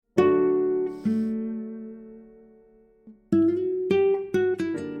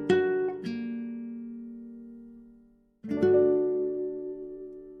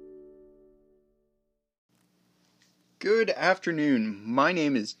Good afternoon. My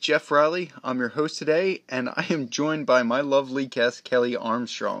name is Jeff Riley. I'm your host today, and I am joined by my lovely guest, Kelly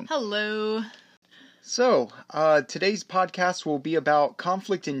Armstrong. Hello. So, today's podcast will be about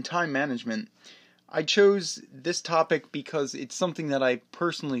conflict in time management. I chose this topic because it's something that I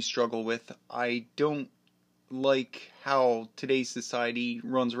personally struggle with. I don't like how today's society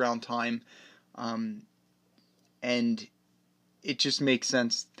runs around time, and it just makes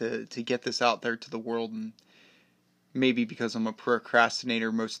sense to get this out there to the world. And maybe because I'm a procrastinator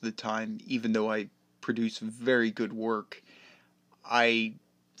most of the time, even though I produce very good work, I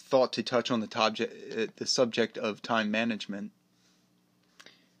thought to touch on the subject of time management.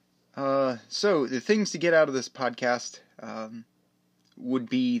 So the things to get out of this podcast would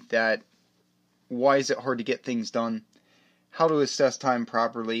be that why is it hard to get things done, how to assess time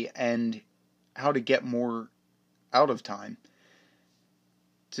properly, and how to get more out of time.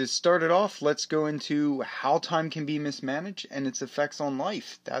 To start it off, let's go into how time can be mismanaged and its effects on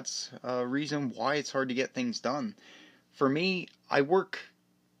life. That's a reason why it's hard to get things done. For me, I work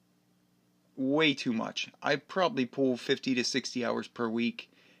way too much. I probably pull 50 to 60 hours per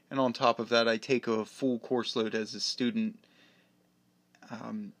week, and on top of that, I take a full course load as a student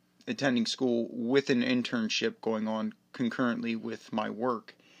attending school with an internship going on concurrently with my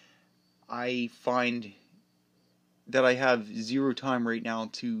work. I find that I have zero time right now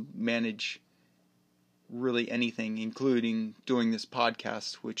to manage really anything, including doing this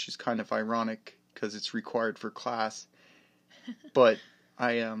podcast, which is kind of ironic because it's required for class. But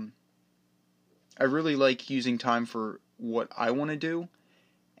I really like using time for what I want to do,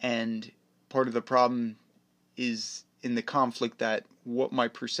 and part of the problem is in the conflict that what my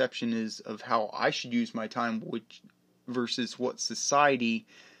perception is of how I should use my time, which versus what society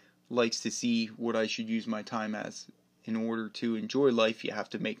likes to see what I should use my time as. In order to enjoy life, you have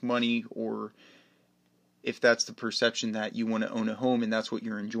to make money, or if that's the perception that you want to own a home and that's what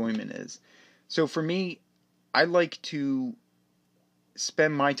your enjoyment is. So for me, I like to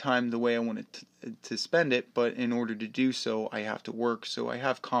spend my time the way I want it to spend it, but in order to do so, I have to work. So I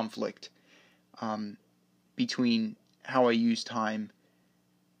have conflict between how I use time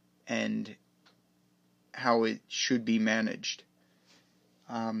and how it should be managed.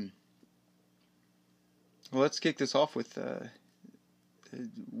 Well, let's kick this off with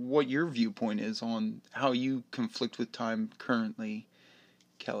what your viewpoint is on how you conflict with time currently,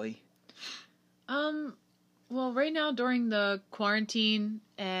 Kelly. Well, right now during the quarantine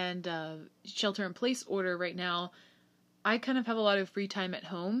and shelter-in-place order right now, I kind of have a lot of free time at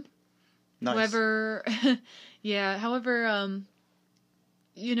home. Nice. However,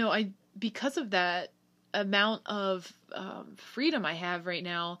 because of that amount of freedom I have right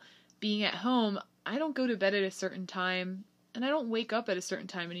now, being at home, I don't go to bed at a certain time, and I don't wake up at a certain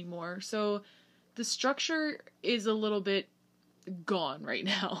time anymore. So the structure is a little bit gone right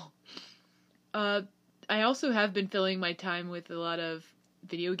now. I also have been filling my time with a lot of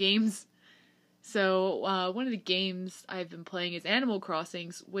video games. So one of the games I've been playing is Animal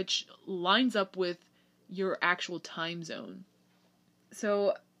Crossing, which lines up with your actual time zone.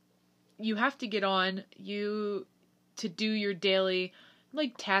 So you have to get on to do your daily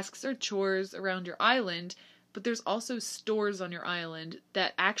tasks or chores around your island, but there's also stores on your island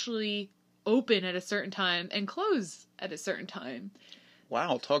that actually open at a certain time and close at a certain time.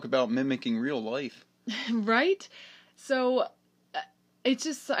 Wow, talk about mimicking real life. Right? So it's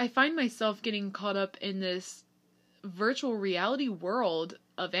just, I find myself getting caught up in this virtual reality world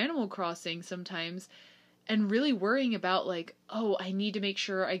of Animal Crossing sometimes, and really worrying about I need to make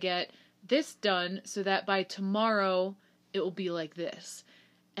sure I get this done so that by tomorrow it will be like this.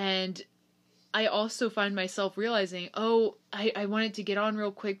 And I also find myself realizing, I wanted to get on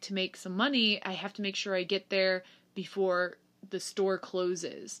real quick to make some money. I have to make sure I get there before the store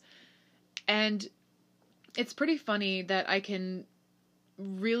closes. And it's pretty funny that I can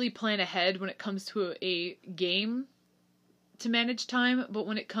really plan ahead when it comes to a game to manage time, but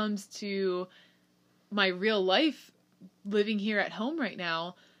when it comes to my real life living here at home right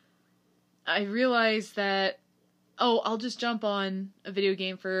now, I realize that I'll just jump on a video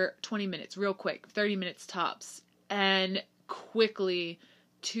game for 20 minutes, real quick, 30 minutes tops, and quickly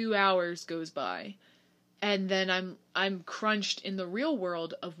 2 hours goes by. And then I'm crunched in the real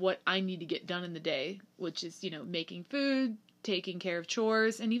world of what I need to get done in the day, which is, making food, taking care of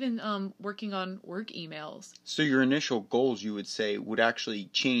chores, and even working on work emails. So your initial goals, you would say, would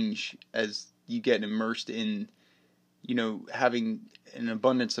actually change as you get immersed in, having an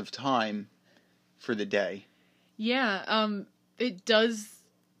abundance of time for the day. Yeah, it does,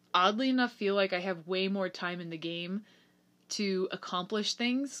 oddly enough, feel like I have way more time in the game to accomplish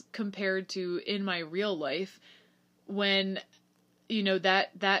things compared to in my real life, when,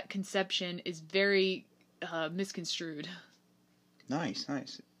 that conception is very misconstrued. Nice.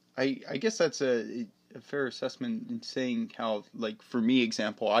 I guess that's a fair assessment in saying how, like, for me,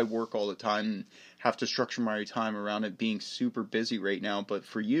 example, I work all the time and have to structure my time around it being super busy right now. But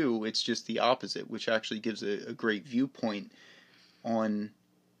for you, it's just the opposite, which actually gives a great viewpoint on,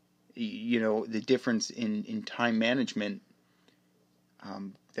 the difference in time management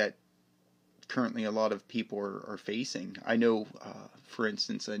that currently a lot of people are facing. I know, for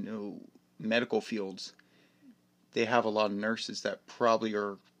instance, medical fields, they have a lot of nurses that probably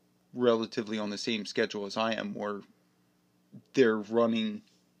are relatively on the same schedule as I am, where they're running,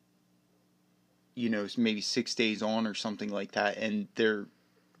 maybe 6 days on or something like that, and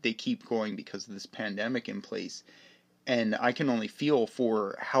they keep going because of this pandemic in place. And I can only feel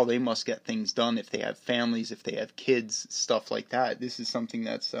for how they must get things done if they have families, if they have kids, stuff like that. This is something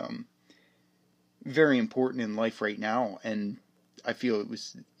that's very important in life right now, and I feel it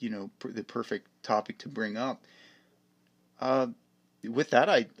was, the perfect topic to bring up. With that,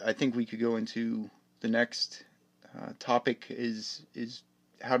 I think we could go into the next topic is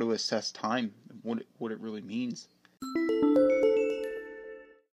how to assess time, what it really means.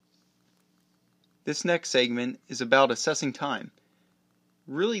 This next segment is about assessing time.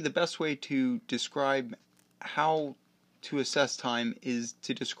 Really, the best way to describe how to assess time is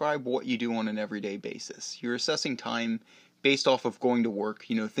to describe what you do on an everyday basis. You're assessing time based off of going to work,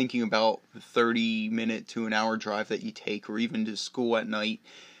 thinking about the 30-minute to an hour drive that you take, or even to school at night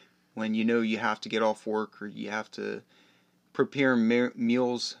when you have to get off work, or you have to prepare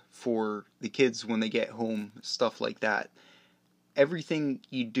meals for the kids when they get home, stuff like that. Everything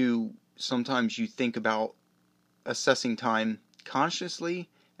you do, sometimes you think about assessing time consciously,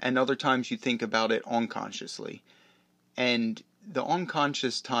 and other times you think about it unconsciously. And the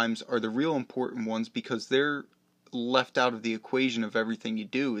unconscious times are the real important ones because they're left out of the equation of everything you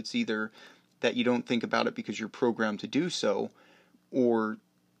do. It's either that you don't think about it because you're programmed to do so, or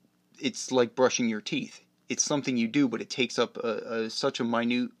it's like brushing your teeth. It's something you do, but it takes up such a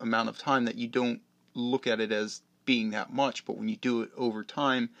minute amount of time that you don't look at it as being that much. But when you do it over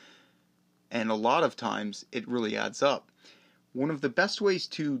time, and a lot of times, it really adds up. One of the best ways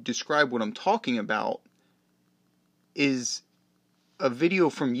to describe what I'm talking about is a video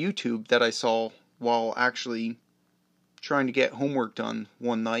from YouTube that I saw while actually trying to get homework done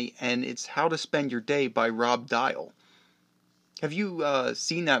one night, and it's How to Spend Your Day by Rob Dial. Have you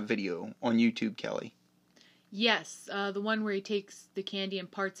seen that video on YouTube, Kelly? Yes, the one where he takes the candy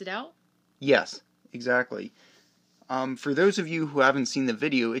and parts it out? Yes, exactly. For those of you who haven't seen the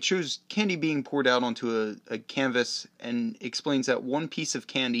video, it shows candy being poured out onto a canvas and explains that one piece of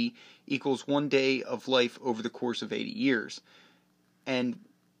candy equals 1 day of life over the course of 80 years. And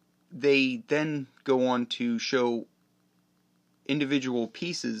they then go on to show individual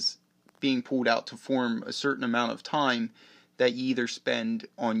pieces being pulled out to form a certain amount of time that you either spend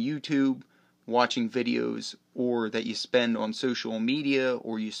on YouTube watching videos, or that you spend on social media,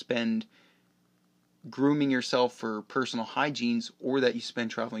 or you spend grooming yourself for personal hygienes, or that you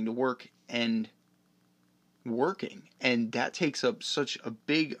spend traveling to work and working. And that takes up such a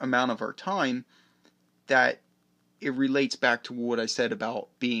big amount of our time that it relates back to what I said about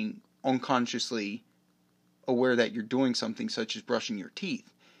being unconsciously aware that you're doing something such as brushing your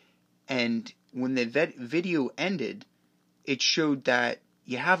teeth. And when the video ended, it showed that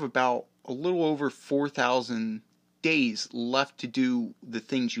you have about a little over 4,000 days left to do the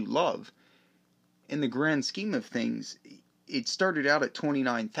things you love. In the grand scheme of things, it started out at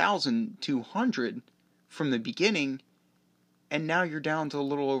 29,200 from the beginning, and now you're down to a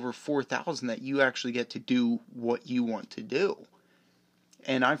little over 4,000 that you actually get to do what you want to do.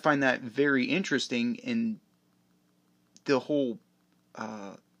 And I find that very interesting in the whole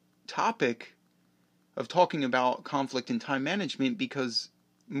topic of talking about conflict and time management, because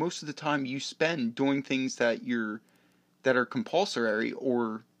most of the time you spend doing things that are compulsory,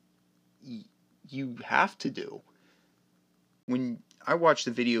 or you have to do. When I watched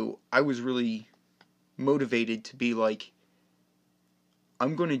the video, I was really motivated to be like,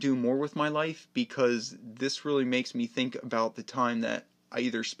 I'm going to do more with my life, because this really makes me think about the time that I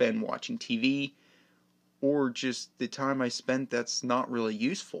either spend watching TV, or just the time I spent that's not really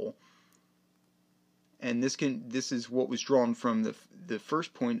useful. And this is what was drawn from the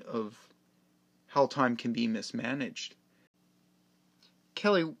first point of how time can be mismanaged.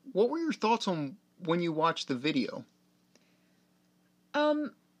 Kelly, what were your thoughts on when you watched the video?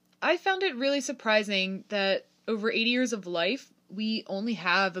 I found it really surprising that over 80 years of life, we only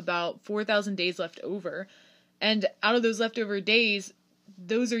have about 4,000 days left over. And out of those leftover days,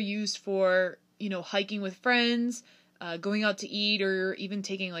 those are used for, hiking with friends, going out to eat, or even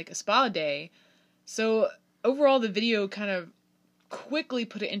taking like a spa day. So overall, the video kind of quickly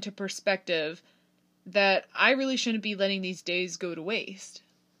put it into perspective that I really shouldn't be letting these days go to waste.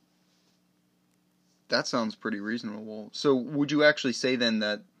 That sounds pretty reasonable. So would you actually say then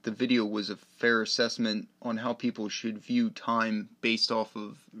that the video was a fair assessment on how people should view time based off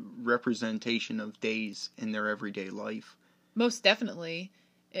of representation of days in their everyday life? Most definitely.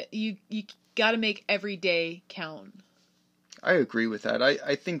 You got to make every day count. I agree with that.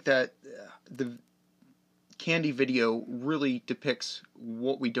 I think that the Candy video really depicts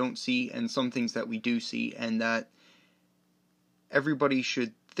what we don't see and some things that we do see, and that everybody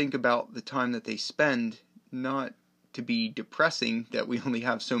should think about the time that they spend, not to be depressing that we only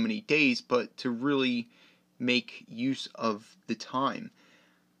have so many days, but to really make use of the time.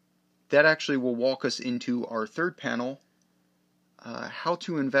 That actually will walk us into our third panel, how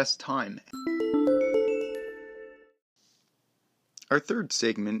to invest time. Our third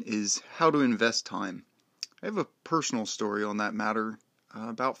segment is how to invest time. I have a personal story on that matter.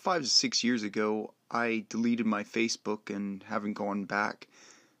 About 5 to 6 years ago, I deleted my Facebook and haven't gone back.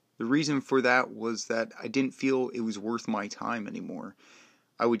 The reason for that was that I didn't feel it was worth my time anymore.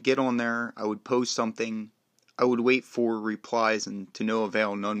 I would get on there, I would post something, I would wait for replies, and to no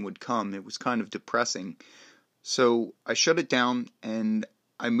avail, none would come. It was kind of depressing. So I shut it down and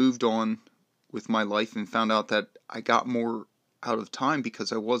I moved on with my life and found out that I got more out of time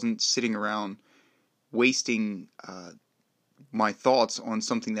because I wasn't sitting around wasting my thoughts on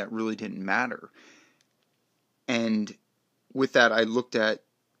something that really didn't matter. And with that, I looked at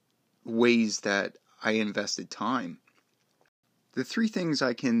ways that I invested time. The three things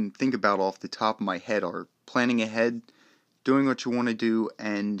I can think about off the top of my head are planning ahead, doing what you want to do,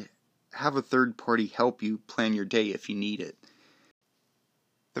 and have a third party help you plan your day if you need it.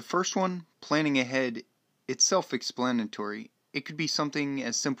 The first one, planning ahead, it's self-explanatory. It could be something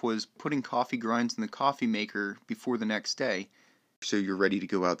as simple as putting coffee grinds in the coffee maker before the next day, so you're ready to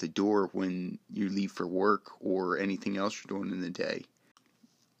go out the door when you leave for work or anything else you're doing in the day.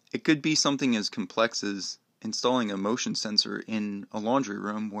 It could be something as complex as installing a motion sensor in a laundry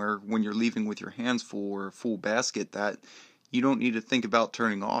room where when you're leaving with your hands full or a full basket that you don't need to think about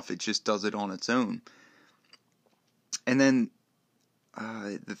turning off, it just does it on its own. And then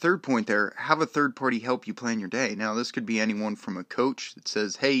the third point there, have a third party help you plan your day. Now this could be anyone from a coach that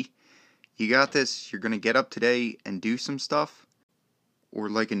says, hey, you got this, you're going to get up today and do some stuff. Or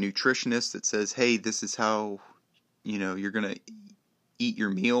like a nutritionist that says, hey, this is how, you're going to eat your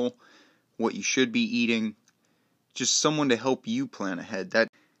meal, what you should be eating. Just someone to help you plan ahead.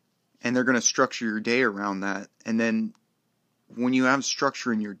 And they're going to structure your day around that. And then when you have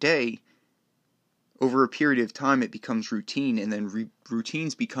structure in your day, over a period of time it becomes routine, and then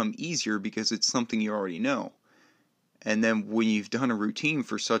routines become easier because it's something you already know. And then when you've done a routine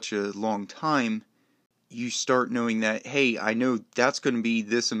for such a long time, you start knowing that, hey, I know that's going to be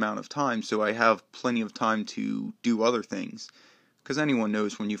this amount of time, so I have plenty of time to do other things. Because anyone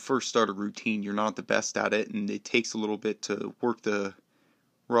knows when you first start a routine, you're not the best at it, and it takes a little bit to work the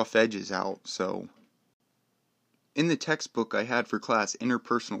rough edges out. So, in the textbook I had for class,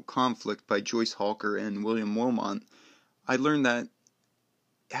 Interpersonal Conflict by Joyce Hawker and William Wilmot, I learned that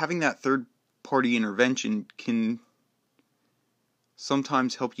having that third-party intervention can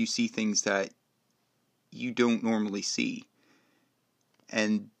sometimes help you see things that you don't normally see.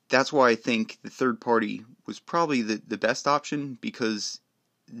 And that's why I think the third party was probably the best option, because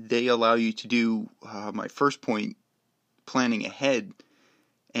they allow you to do, my first point, planning ahead,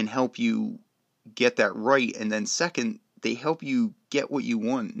 and help you get that right. And then second, they help you get what you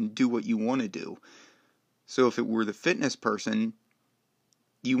want and do what you want to do. So if it were the fitness person,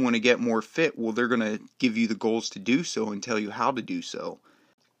 you want to get more fit, well, they're going to give you the goals to do so and tell you how to do so.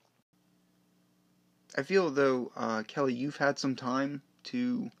 I feel though, Kelly, you've had some time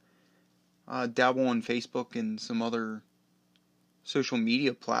to dabble on Facebook and some other social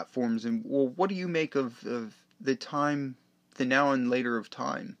media platforms, and well, what do you make of the time, the now and later of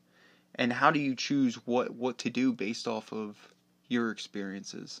time, and how do you choose what to do based off of your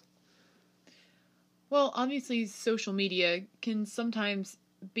experiences? Well, obviously social media can sometimes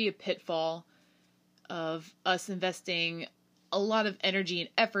be a pitfall of us investing a lot of energy and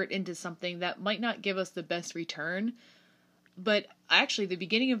effort into something that might not give us the best return. But actually, the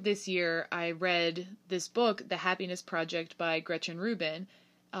beginning of this year, I read this book, The Happiness Project by Gretchen Rubin.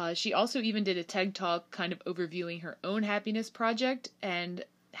 She also even did a TED Talk kind of overviewing her own happiness project and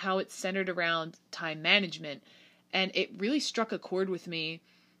how it's centered around time management. And it really struck a chord with me.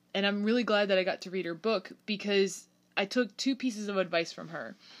 And I'm really glad that I got to read her book, because I took two pieces of advice from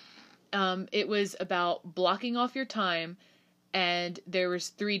her. It was about blocking off your time, and there was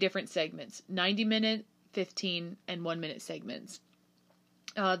 3 different segments: 90-minute, 15, and 1-minute segments.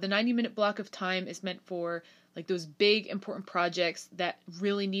 The 90-minute block of time is meant for like those big important projects that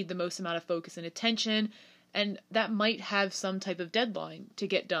really need the most amount of focus and attention, and that might have some type of deadline to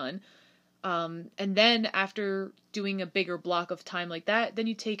get done. And then after doing a bigger block of time like that, then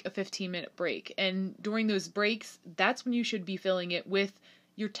you take a 15-minute break. And during those breaks, that's when you should be filling it with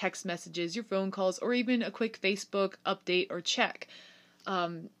your text messages, your phone calls, or even a quick Facebook update or check.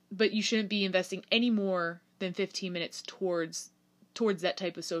 But you shouldn't be investing any more than 15 minutes towards that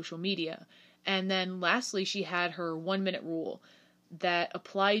type of social media. And then lastly, she had her 1-minute rule that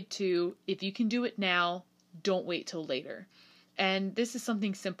applied to, if you can do it now, don't wait till later. And this is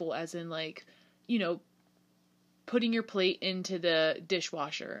something simple as in like, putting your plate into the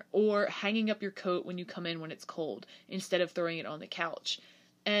dishwasher or hanging up your coat when you come in when it's cold instead of throwing it on the couch.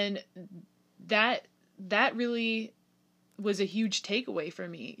 And that really was a huge takeaway for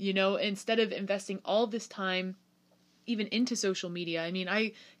me, instead of investing all this time even into social media. I mean,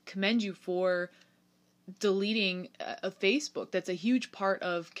 I commend you for deleting a Facebook. That's a huge part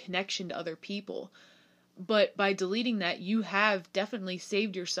of connection to other people. But by deleting that, you have definitely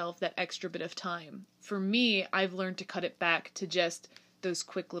saved yourself that extra bit of time. For me, I've learned to cut it back to just those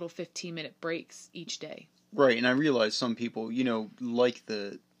quick little 15-minute breaks each day. Right, and I realize some people, like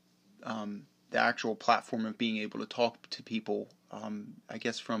the actual platform of being able to talk to people, I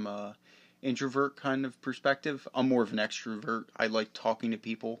guess from a introvert kind of perspective. I'm more of an extrovert. I like talking to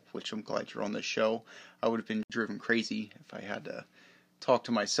people, which I'm glad you're on this show. I would have been driven crazy if I had to talk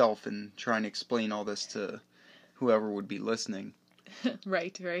to myself and try and explain all this to whoever would be listening.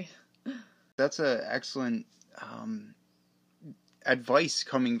 Right. That's an excellent advice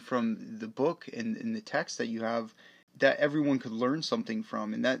coming from the book and in the text that you have that everyone could learn something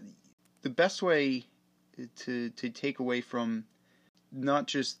from. And that the best way to take away from not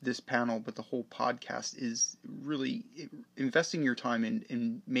just this panel, but the whole podcast is really investing your time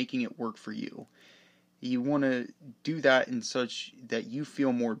in making it work for you. You want to do that in such that you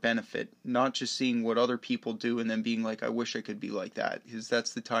feel more benefit, not just seeing what other people do and then being like, I wish I could be like that, because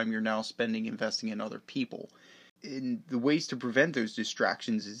that's the time you're now spending investing in other people. And the ways to prevent those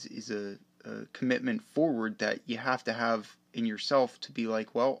distractions is a commitment forward that you have to have in yourself to be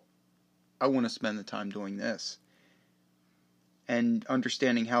like, well, I want to spend the time doing this. And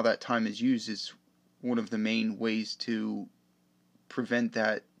understanding how that time is used is one of the main ways to prevent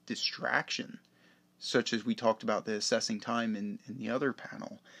that distraction, such as we talked about the assessing time in the other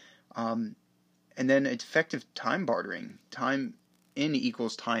panel. And then effective time bartering. Time in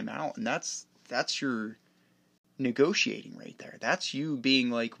equals time out. And that's your negotiating right there. That's you being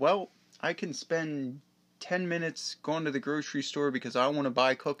like, well, I can spend 10 minutes going to the grocery store because I want to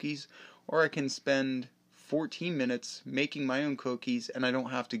buy cookies, or I can spend 14 minutes making my own cookies and I don't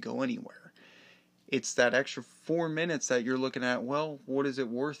have to go anywhere. It's that extra 4 minutes that you're looking at, well, what is it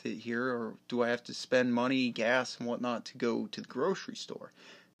worth it here? Or do I have to spend money, gas, and whatnot to go to the grocery store?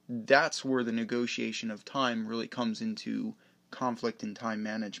 That's where the negotiation of time really comes into conflict and time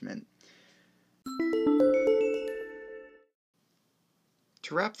management.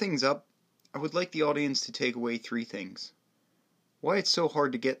 To wrap things up, I would like the audience to take away 3 things. Why it's so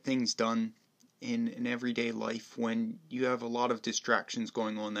hard to get things done in an everyday life when you have a lot of distractions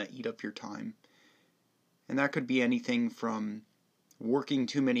going on that eat up your time. And that could be anything from working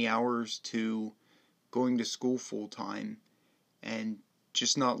too many hours to going to school full time and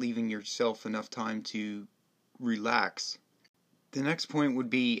just not leaving yourself enough time to relax. The next point would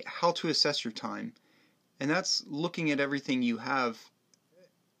be how to assess your time. And that's looking at everything you have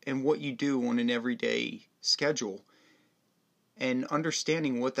and what you do on an everyday schedule. And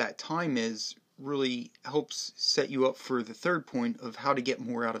understanding what that time is really helps set you up for the third point of how to get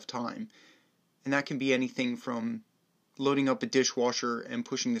more out of time. And that can be anything from loading up a dishwasher and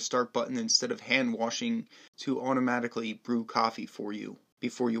pushing the start button instead of hand washing to automatically brew coffee for you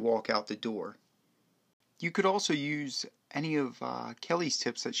before you walk out the door. You could also use any of Kelly's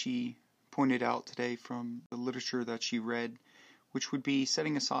tips that she pointed out today from the literature that she read, which would be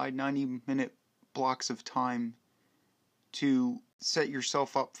setting aside 90-minute blocks of time to set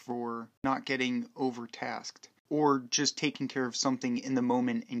yourself up for not getting overtasked, or just taking care of something in the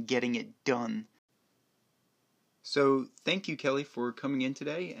moment and getting it done. So thank you, Kelly, for coming in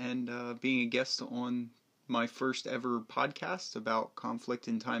today and being a guest on my first ever podcast about conflict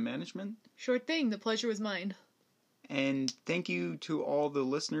and time management. Sure thing. The pleasure was mine. And thank you to all the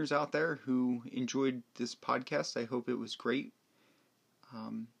listeners out there who enjoyed this podcast. I hope it was great.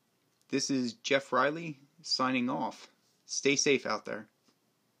 This is Jeff Riley signing off. Stay safe out there.